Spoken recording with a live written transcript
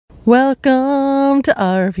Welcome to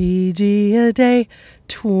RPGaDAY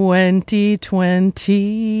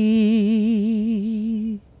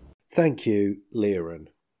 2020. Thank you, Liren.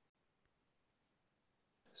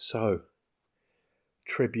 So,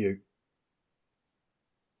 tribute.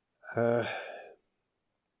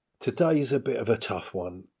 Today's a bit of a tough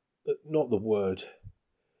one. Not the word,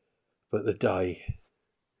 but the day.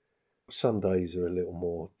 Some days are a little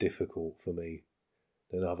more difficult for me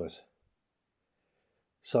than others.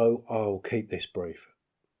 So I'll keep this brief.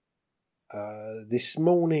 This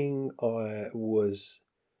morning I was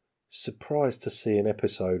surprised to see an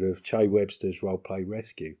episode of Che Webster's Roleplay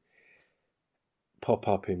Rescue pop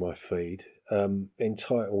up in my feed,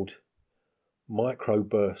 entitled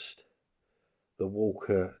Microburst, the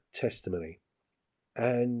Walker Testimony.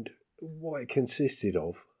 And what it consisted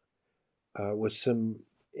of was some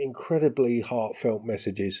incredibly heartfelt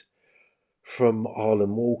messages from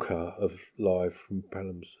Arlen Walker of Live from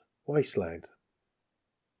Pelham's Wasteland,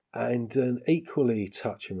 and an equally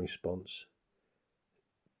touching response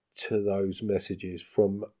to those messages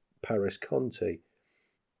from Paris Conti.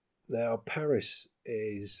 Now, Paris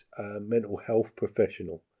is a mental health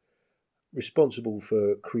professional responsible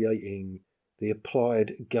for creating the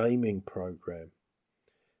Applied Gaming program,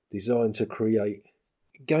 designed to create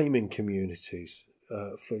gaming communities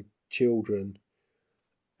for children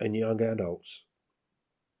and young adults.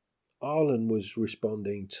 Arlen was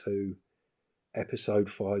responding to episode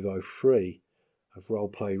 503 of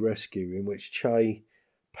Roleplay Rescue, in which Che,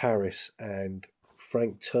 Paris, and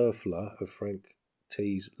Frank Turfler of Frank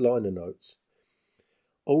T's liner notes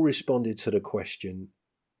all responded to the question,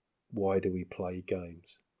 why do we play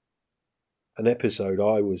games? An episode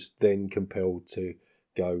I was then compelled to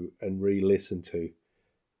go and re-listen to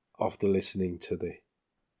after listening to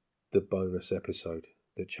the bonus episode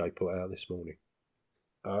that Che put out this morning.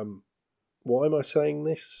 Why am I saying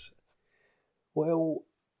this? Well,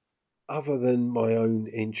 other than my own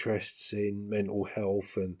interests in mental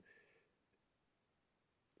health and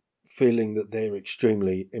feeling that they're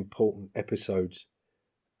extremely important episodes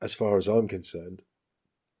as far as I'm concerned,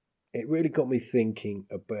 it really got me thinking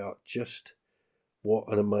about just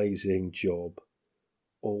what an amazing job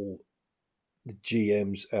all the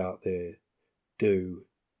GMs out there do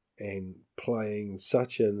in playing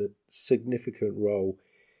such a significant role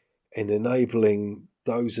in enabling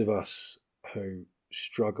those of us who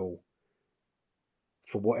struggle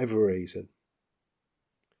for whatever reason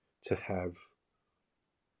to have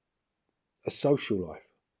a social life,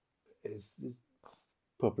 is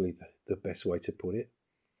probably the best way to put it.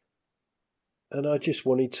 And I just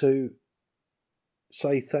wanted to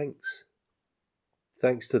say thanks.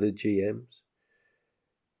 Thanks to the GMs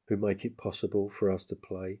who make it possible for us to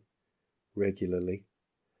play regularly.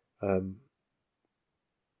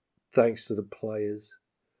 Thanks to the players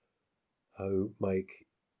who make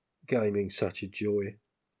gaming such a joy.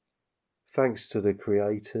 Thanks to the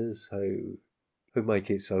creators who make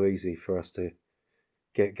it so easy for us to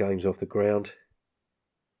get games off the ground.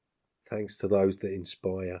 Thanks to those that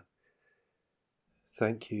inspire.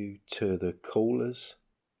 Thank you to the callers.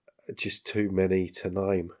 Just too many to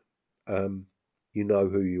name. You know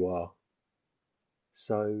who you are.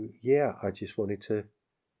 So, yeah, I just wanted to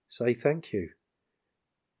say thank you.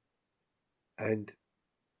 And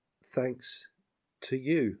thanks to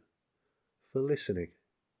you for listening.